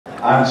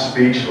I'm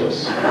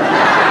speechless.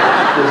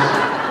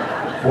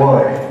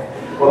 Boy,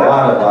 a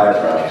lot of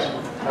eyebrows.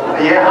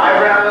 Yeah,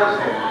 eyebrows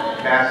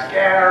and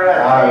mascara,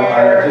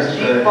 hair,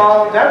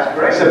 cheekbones, that's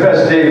great. It's the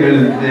best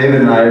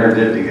David and I ever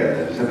did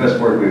together. It's the best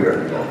work we've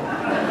ever done.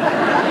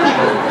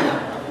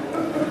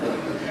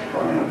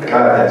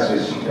 God, that's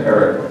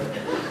hysterical.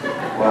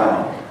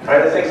 Wow. All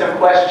right, let's take some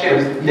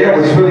questions. Yeah,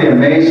 what's really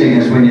amazing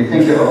is when you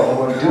think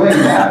of doing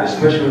that,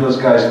 especially with those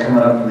guys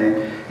coming up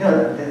and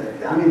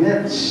I mean,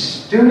 that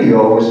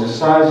studio was the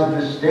size of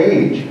the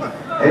stage.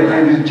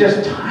 It was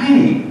just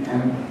tiny,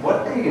 and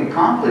what they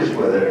accomplished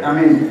with it, I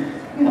mean,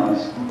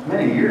 it's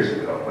many years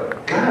ago,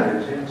 but God,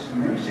 it's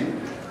amazing.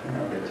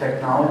 The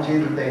technology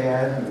that they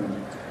had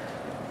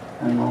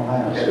and all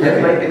that.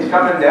 It's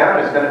coming down.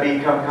 It's going to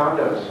become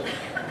condos.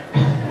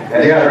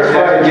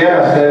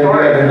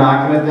 They're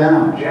knocking it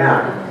down.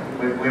 Yeah.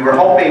 We were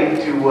hoping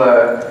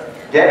to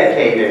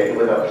dedicate it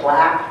with a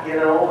plaque, I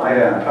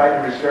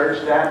tried to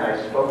research that, and I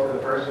spoke to the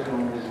person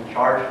who was in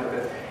charge of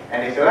it,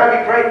 and he said, that'd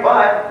be great,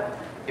 but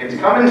it's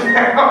coming down.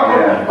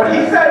 Yeah. But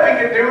he said we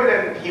could do it,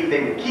 and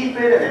they would keep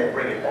it, and then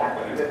bring it back.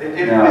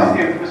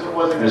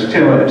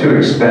 It's too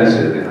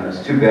expensive,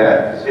 it's too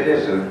bad. It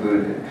is. So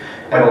good.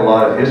 Had a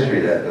lot of history,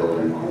 that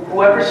building.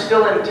 Whoever's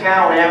still in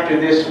town after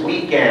this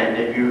weekend,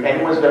 if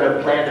anyone's going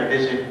to plan to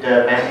visit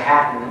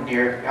Manhattan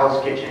near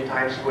Hell's Kitchen,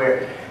 Times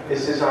Square,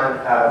 this is on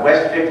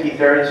West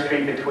 53rd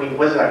Street between,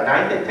 was it like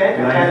 9th and 10th?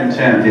 9th and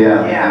 10th,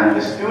 yeah. Yeah,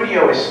 the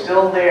studio is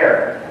still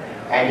there.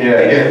 And you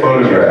get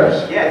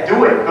photographs. Yeah,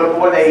 do it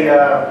before they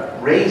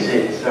raise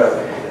it.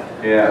 So.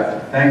 Yeah,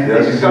 thank you.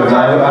 That's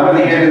sometime before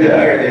the end of the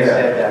year they yeah.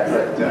 said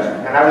that. But,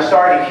 and I was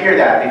sorry to hear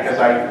that because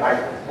I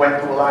went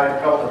through a lot of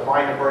trouble to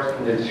find the person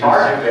who was in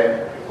charge of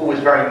it, who was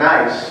very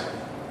nice,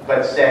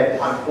 but said,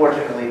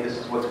 unfortunately, this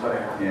is what's going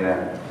to happen.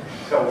 Yeah.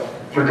 So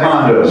for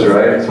condos,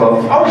 right?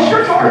 Oh,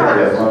 sure,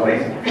 condos.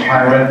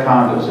 High rent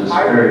condos is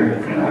very.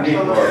 We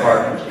need more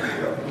apartments.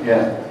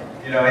 Yeah.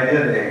 I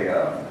did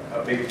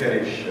a big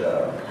finish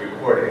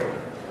recording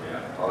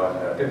on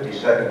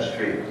 52nd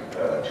Street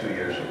 2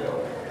 years ago,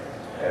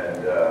 and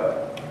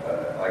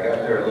I got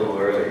there a little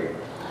early,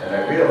 and I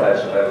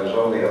realized that I was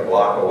only a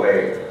block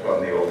away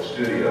from the old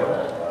studio,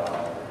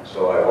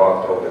 so I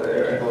walked over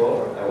there. Did you go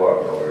over? I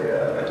walked over,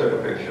 yeah. I took a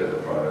picture of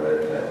the front of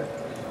it,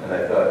 and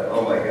I thought,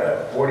 oh my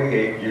God,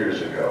 48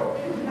 years ago,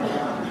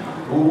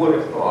 who would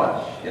have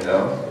thought, I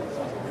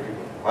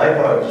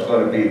thought it was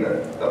going to be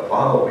the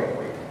following week.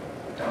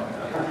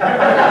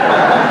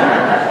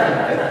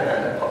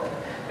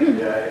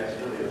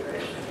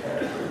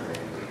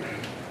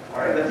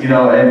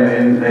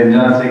 And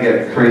not to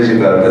get crazy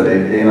about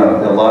it,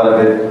 but a lot of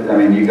it, I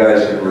mean, you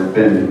guys have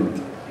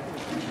been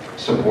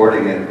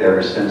supporting it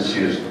ever since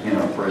you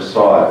first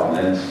saw it,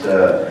 and it's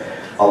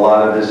a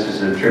lot of this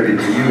is a tribute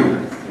to you,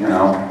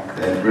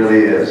 it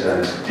really is, and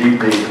it's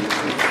deeply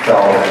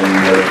felt and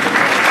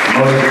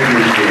most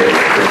appreciated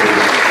because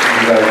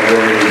you guys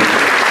really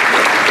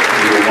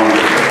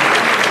wonderful.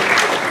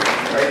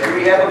 All right, do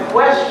we have a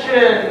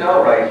question?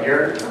 All right,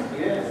 here.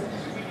 Yeah.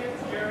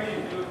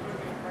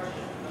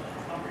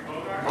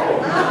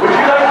 Would you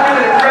like to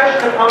do an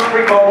impression of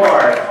Humphrey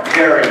Bogart,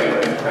 Jerry?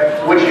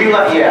 Would you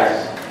like? Yes.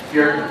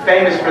 You're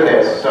famous for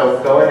this,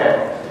 so go ahead.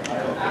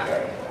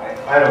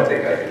 I don't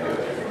think I can do it.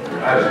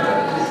 I don't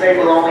know. The state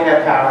will only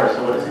have powers,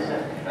 so what does he say?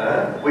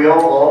 We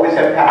all will always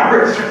have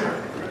powers.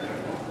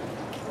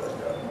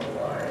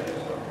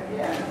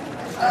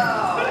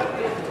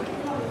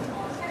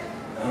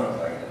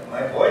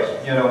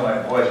 My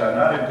voice, I'm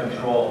not in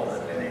control of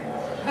it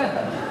anymore.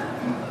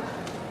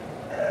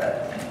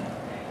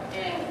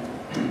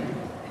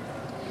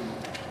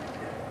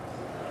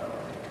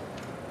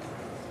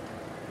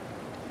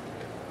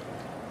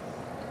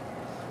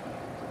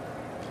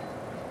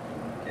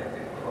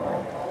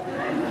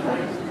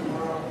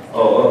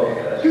 Oh, okay,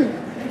 that's good.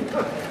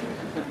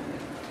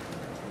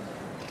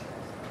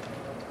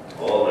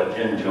 All the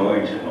gin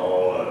joints in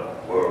all the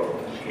world,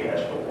 she has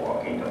to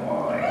walk into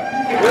mine.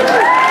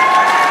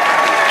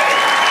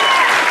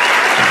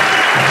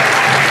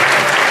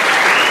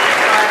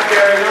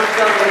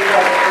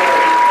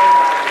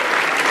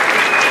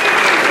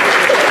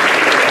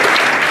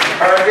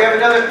 All right, we have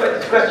another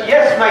question.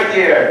 Yes, my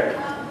dear.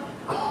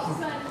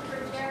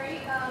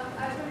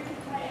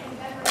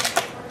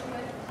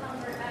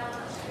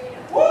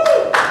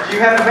 Do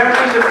you have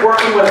memories of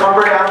working with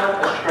Humbert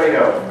Allen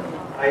Estredo?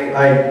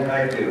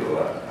 I do.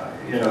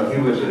 He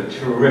was a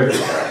terrific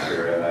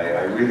actor, and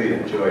I really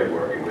enjoyed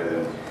working with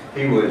him.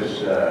 He was,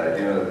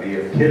 the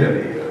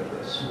epitome of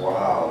the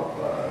suave,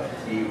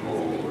 evil,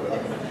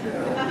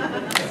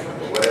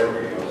 whatever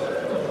he was.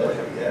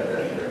 He had a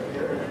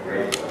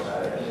great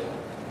mustache.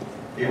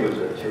 He was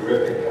a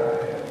terrific guy,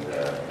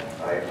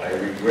 and I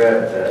regret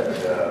that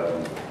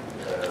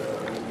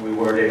we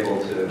weren't able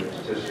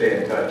to stay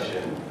in touch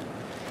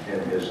in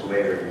his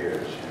later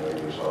years.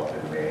 He was off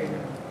in Maine,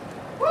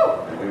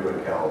 and we were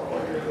in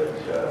California, but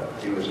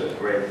he was a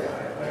great guy,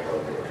 and I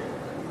love working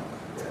with him.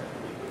 Yeah.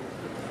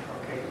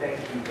 Okay, thank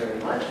you very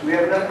much. Do we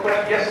have another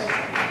question? Yes?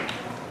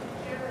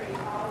 Jerry,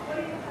 what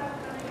do you have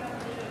coming up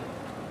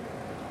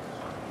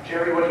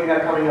Jerry, what do you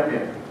got coming up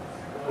here?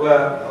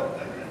 Well,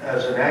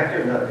 as an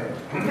actor, nothing.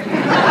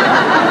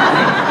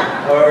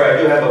 However, I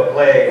do have a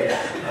play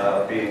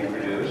being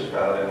produced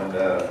out in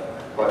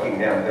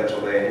Buckingham,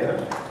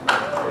 Pennsylvania.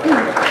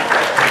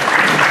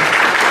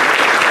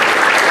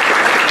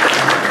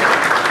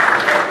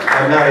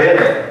 I'm not in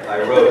it,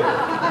 I wrote it.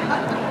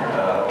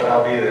 But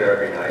I'll be there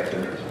every night to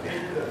meet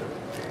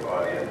the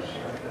audience.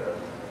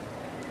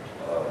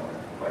 And,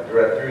 my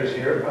director is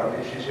here,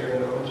 probably she's here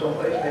in the room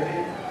someplace,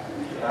 maybe.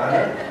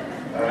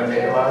 Anna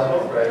Nicolazo,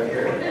 right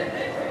here,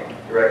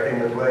 directing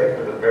the play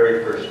for the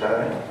very first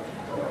time.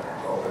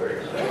 It's all very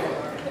exciting.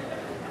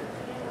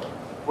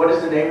 What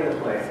is the name of the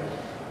play?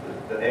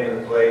 The name of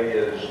the play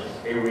is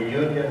A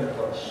Reunion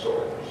of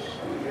Souls.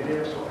 Reunion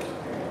of Souls.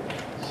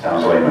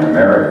 Sounds like my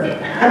marriage.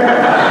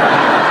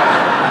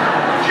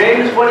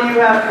 James, what do you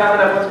have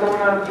coming up? What's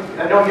going on?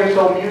 I know you're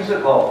so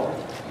musical.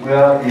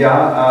 Well,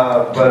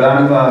 yeah, but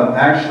I'm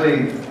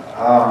actually,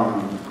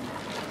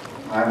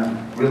 I'm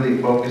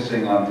really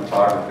focusing on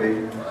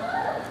photography.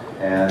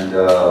 And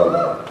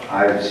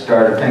I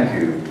started, thank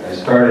you,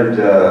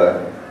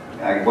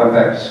 I went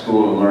back to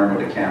school to learn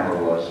what a camera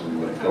was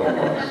and what film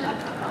was.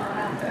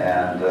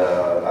 And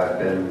I've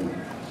been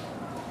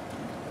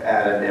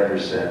at it ever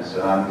since.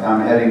 And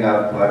I'm heading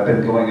up, I've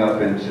been going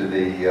up into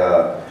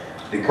the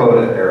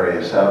Dakota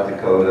area, South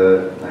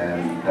Dakota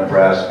and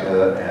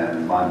Nebraska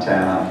and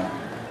Montana.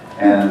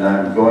 And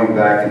I'm going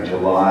back in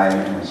July,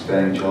 and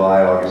spending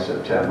July, August,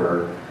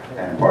 September,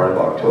 and part of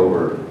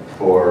October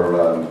for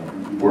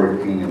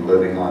working and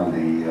living on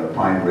the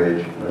Pine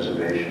Ridge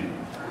Reservation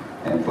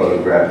and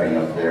photographing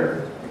up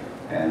there.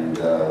 And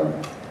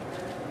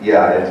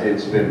yeah,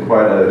 it's been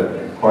quite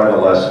a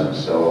lesson,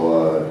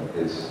 so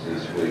it's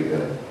really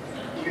good.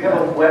 Do you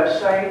have a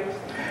website?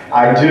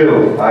 I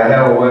do. I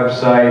have a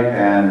website,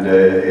 and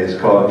it's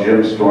called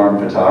Jim Storm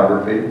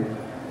Photography.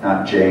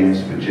 Not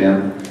James, but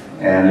Jim.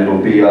 And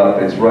it'll be up.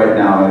 It's right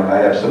now. I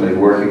have somebody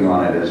working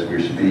on it as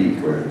we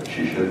speak, or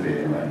she should be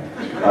anyway.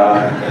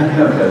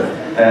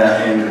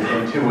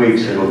 In 2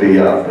 weeks, it'll be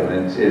up,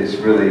 and it's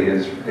really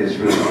good.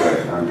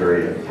 I'm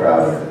very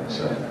proud of it.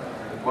 So.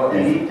 Well,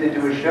 we need to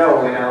do a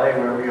show in LA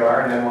where we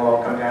are, and then we'll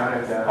all come down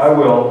and. I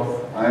will.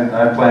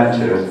 I plan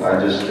to. I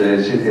just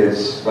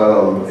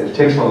it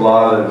takes a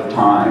lot of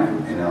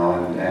time, you know,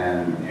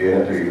 and you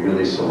have to be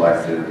really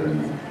selective.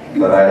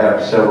 But I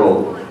have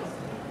several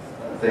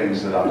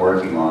things that I'm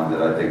working on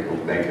that I think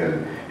will make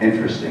an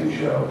interesting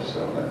show.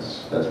 So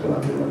that's what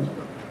I'm doing.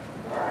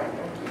 All right.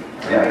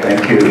 Yeah.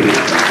 Thank you. There's a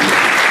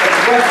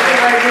question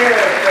right here,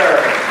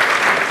 sir.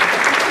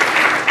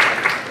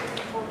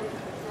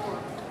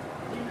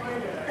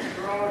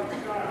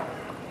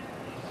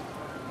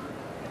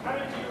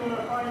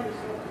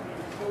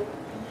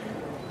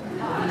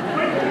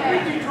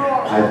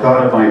 I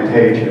thought of my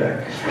paycheck.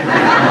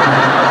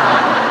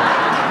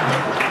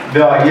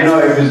 No, you know,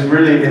 it was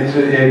really,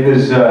 it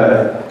was,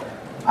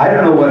 I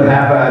don't know what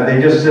happened. They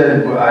just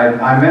said,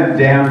 I met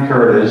Dan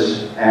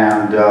Curtis,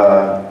 and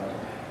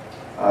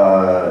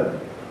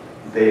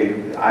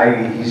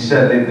he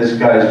said that this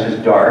guy's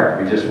just dark.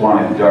 We just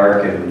wanted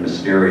dark and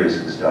mysterious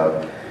and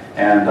stuff.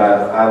 And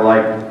I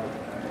like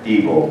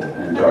evil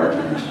and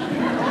darkness.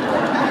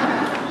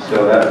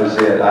 So that was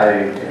it.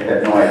 I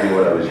had no idea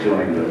what I was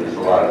doing, but it was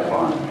a lot of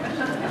fun.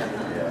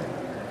 Yeah.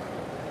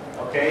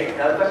 Okay,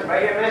 another question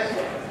right here, miss.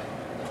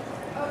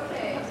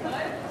 Okay,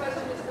 my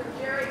question is for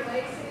Jerry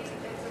Lacy.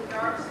 It's in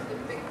regards to the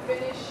Big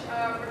Finish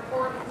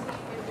recordings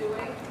he's been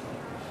doing.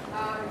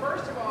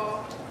 First of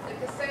all, the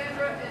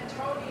Cassandra and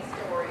Tony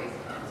stories,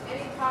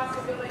 any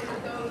possibility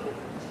that those will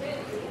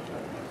continue?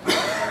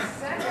 And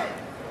second,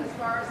 as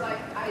far as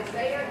like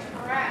Isaiah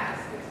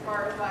Trask, as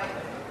far as like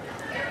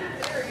any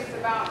theories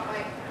about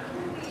like who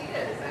he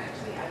is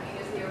actually. I mean,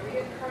 is he a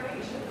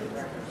reincarnation of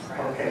Reverend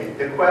Trask? Okay,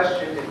 the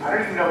question is, I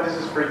don't even know if this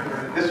is for,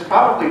 this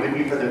probably would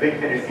be for the Big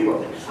Finish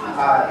people.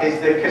 Is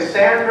the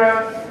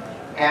Cassandra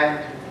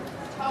and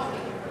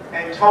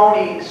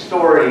Tony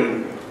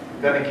story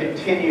going to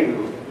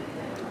continue?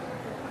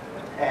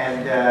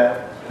 And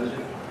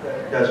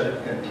Does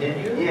it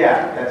continue?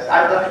 yeah, that's.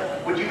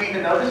 Would you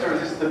even know this, or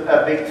is this the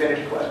Big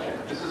Finish question?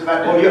 This is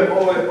about. Oh, yeah,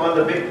 on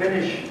the Big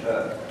Finish. Is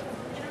that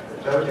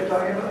what you're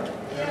talking about?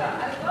 Yeah,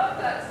 I love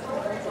that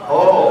story.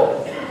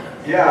 Oh,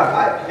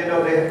 yeah. You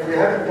know, we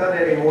haven't done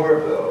any more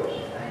of those.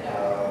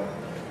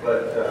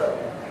 But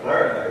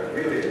Clara and I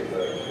really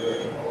enjoyed doing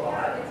them a lot.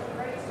 Yeah, it's a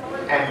great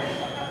story.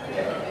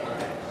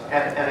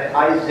 And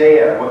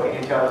Isaiah, what can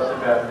you tell us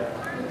about?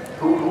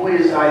 Who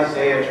is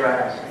Isaiah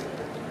Trask?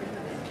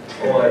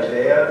 Oh,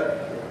 Isaiah?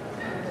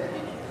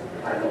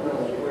 I don't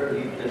know where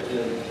he fits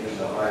in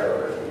the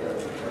hierarchy of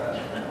the class.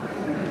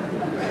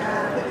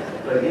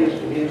 But he's a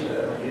weirdo.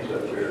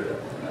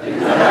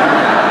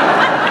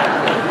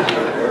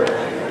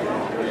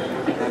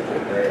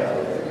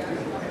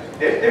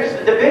 There's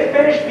the Big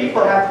Finish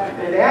people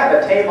they have a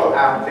table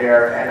out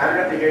there, and I don't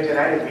know if they're here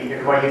tonight to be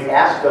here, where you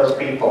ask those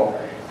people.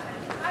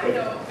 I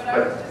know, but I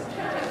was just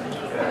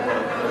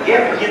curious.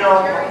 Yeah, but you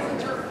know. Jerry's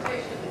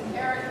interpretation of the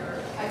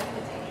character, I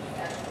didn't take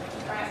that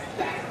Trask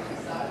back to his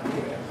side.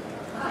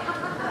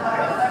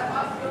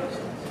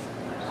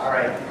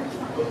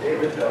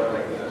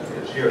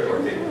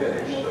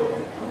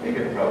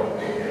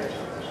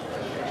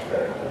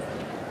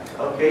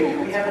 Okay,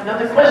 do we have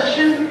another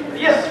question?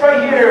 Yes,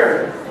 right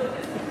here. So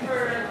this is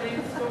for a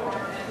big store,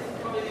 and this is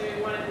probably going to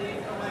be one of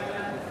these, oh my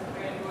God, this is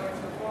brand new, it's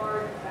so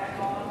far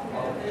back off,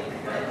 kind of thing.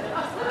 But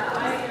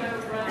I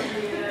run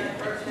the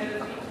First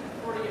Tennessee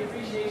 40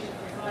 Appreciation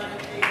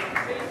Society page on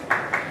Facebook.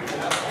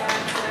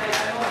 And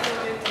I'm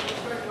also in the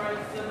script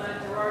writing some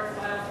Gerard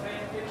Stiles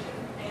fan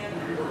fiction. And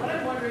what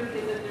I'm wondering is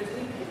if there's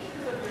any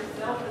pictures of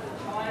yourself as a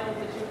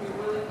child that you'd be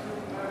willing to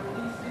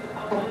release to the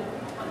public.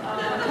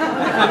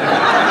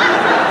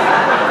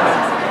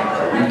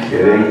 Are you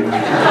kidding?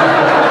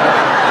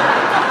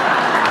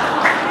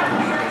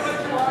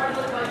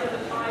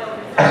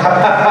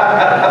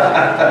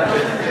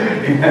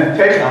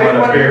 I'm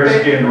on a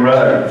bearskin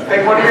rug.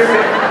 Take one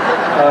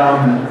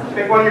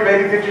of your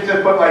baby pictures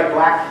and put like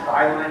black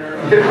eyeliner.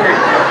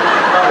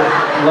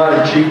 A lot of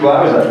cheek. Well,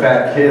 I was a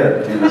fat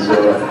kid, so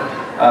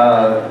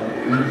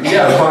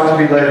yeah. Talk to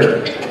me later.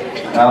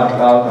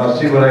 I'll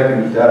see what I can.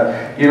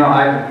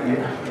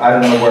 I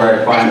don't know where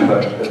I find it,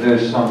 but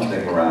there's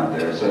something around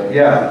there. So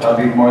yeah, I'll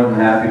be more than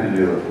happy to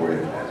do it for you.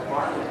 That's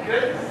marvelous.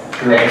 Good.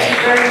 Sure. Thank you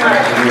very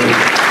much.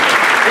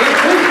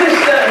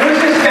 Who's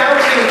this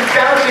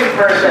bouncing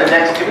person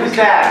next to? Who's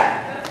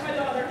that? That's my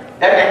daughter.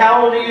 And how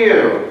old are you?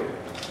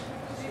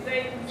 She's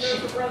 8, and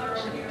there's a brother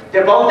over here.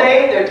 They're both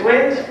 8? They're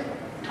twins?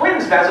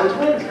 Twins, Basil,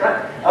 twins,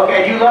 right?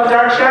 Okay, and you love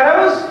Dark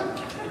Shadows?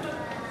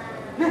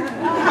 You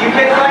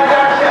kids like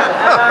Dark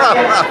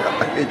Shadows?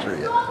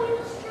 Patriot.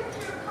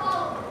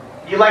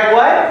 You like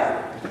what?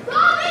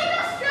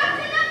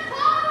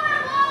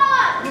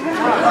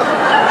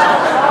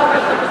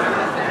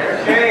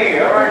 Okay,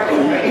 all right.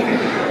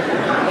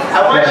 I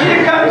want you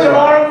to come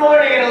tomorrow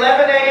morning at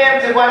 11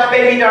 a.m. to watch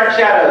Baby Dark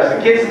Shadows. The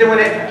kid's doing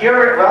it.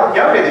 You're, well,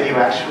 younger than you,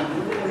 actually.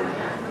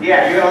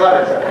 Yeah, you're going to love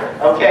it, sir.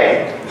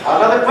 Okay.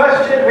 Another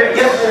question?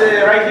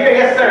 Yes, right here.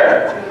 Yes,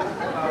 sir.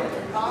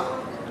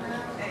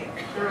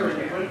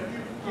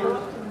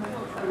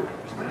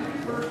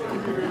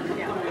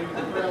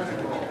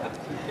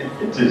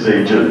 It's his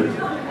agent.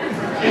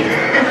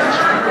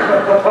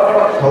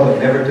 Told him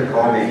never to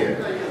call me here.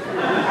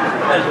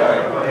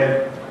 Sorry, go ahead.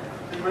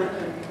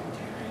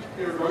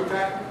 Going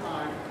back in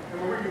time, and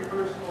when were you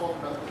first told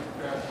about the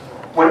trash roll?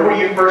 When were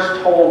you first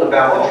told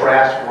about the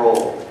trash roll?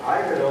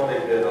 I had only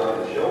been on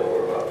the show for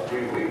about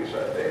 3 weeks, I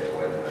think,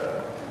 when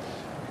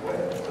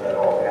that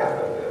all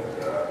happened,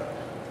 and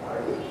I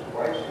was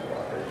quite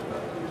surprised. I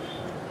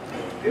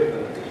was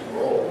given this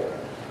role,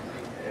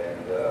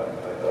 and I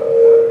thought,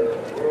 what in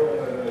the world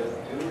am I going to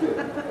do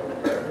in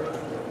November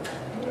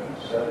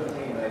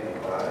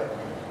 1795?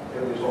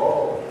 It was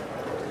all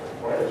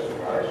quite a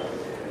surprise to me.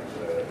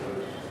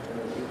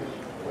 We just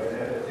went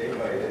at it day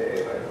by day.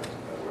 I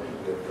worked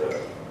with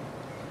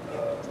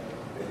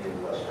Indian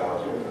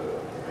Lascausen, the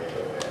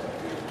makeup man,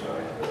 who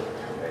designed the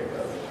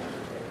makeup.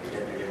 We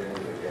had to get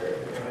into the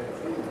character. And I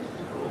thought, ooh, this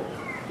is cool.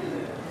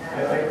 I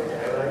like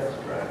this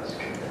dress. I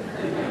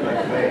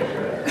like playing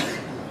dress.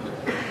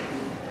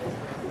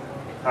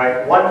 All right,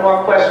 one more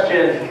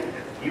question.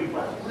 You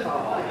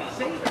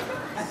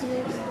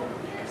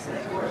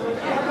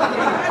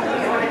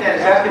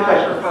Dennis, ask a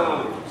question.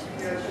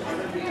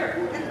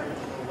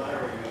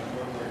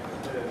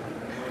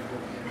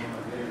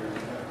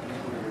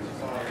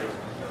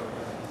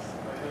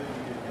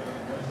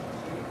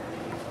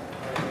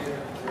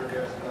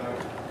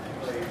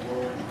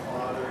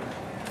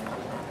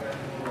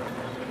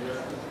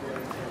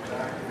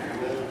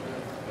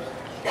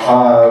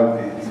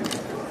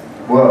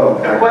 Well,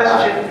 The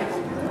question,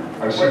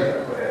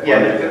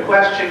 the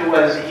question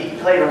was, he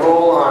played a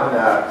role on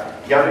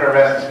Young and the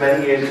Restless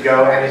many years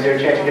ago, and is there a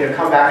chance you're going to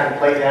come back and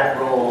play that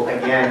role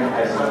again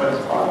as someone's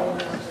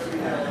father?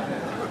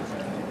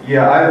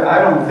 Yeah, I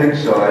don't think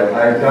so.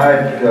 I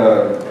died,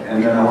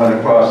 and then I went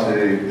across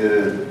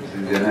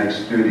the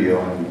next studio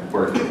and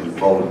worked in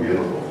Bold and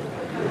Beautiful.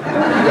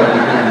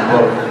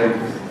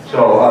 So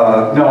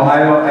no,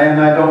 I don't,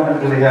 and I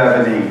don't really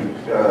have any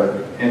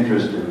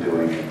interest in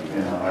doing it.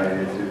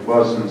 It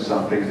wasn't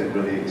something that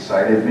really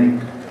excited me.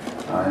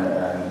 I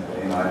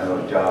know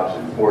the job's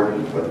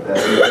important, but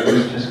it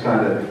was just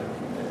kind of,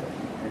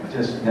 it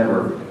just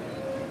never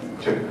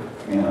took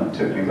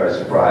me by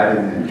surprise.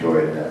 I didn't enjoy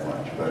it that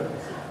much, but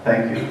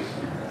thank you.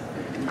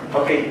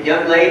 Okay,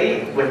 young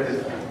lady with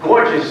this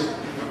gorgeous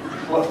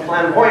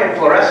flamboyant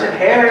fluorescent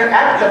hair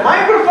at the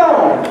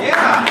microphone.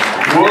 Yeah.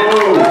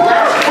 Whoa.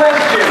 Last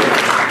question.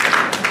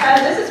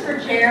 This is for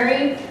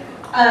Jerry.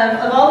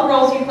 Of all the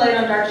roles you played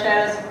on Dark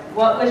Shadows,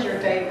 what was your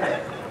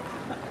favorite?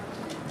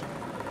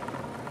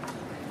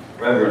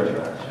 Reverend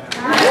Trash.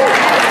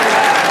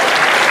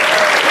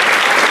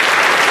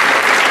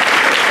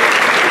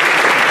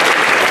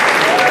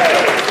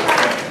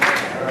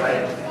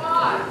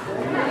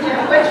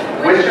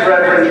 Which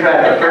Reverend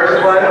Trash? The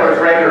first one or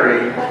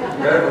Gregory?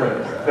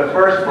 Reverend Trash. The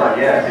first one,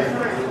 yes.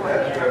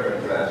 That's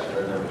Reverend Trash,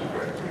 that was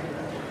great.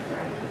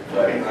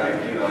 But I kind of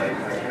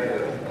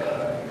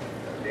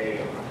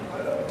named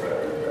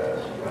Reverend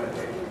Trash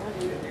finally.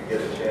 If you get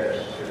a chance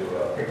to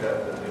pick up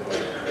the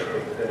newest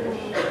Big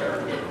Finish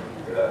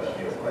production,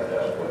 you'll find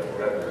out what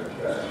Reverend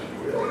Trash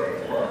really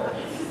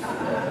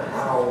was.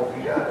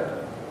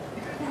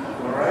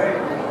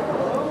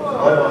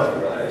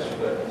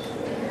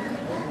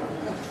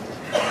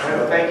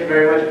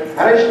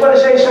 And I just want to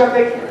say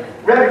something,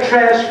 Reverend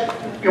Trask,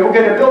 we're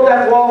going to build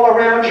that wall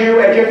around you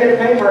and you're going to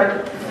pay for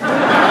it.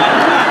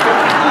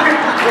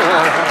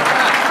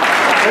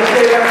 Let's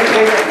say that.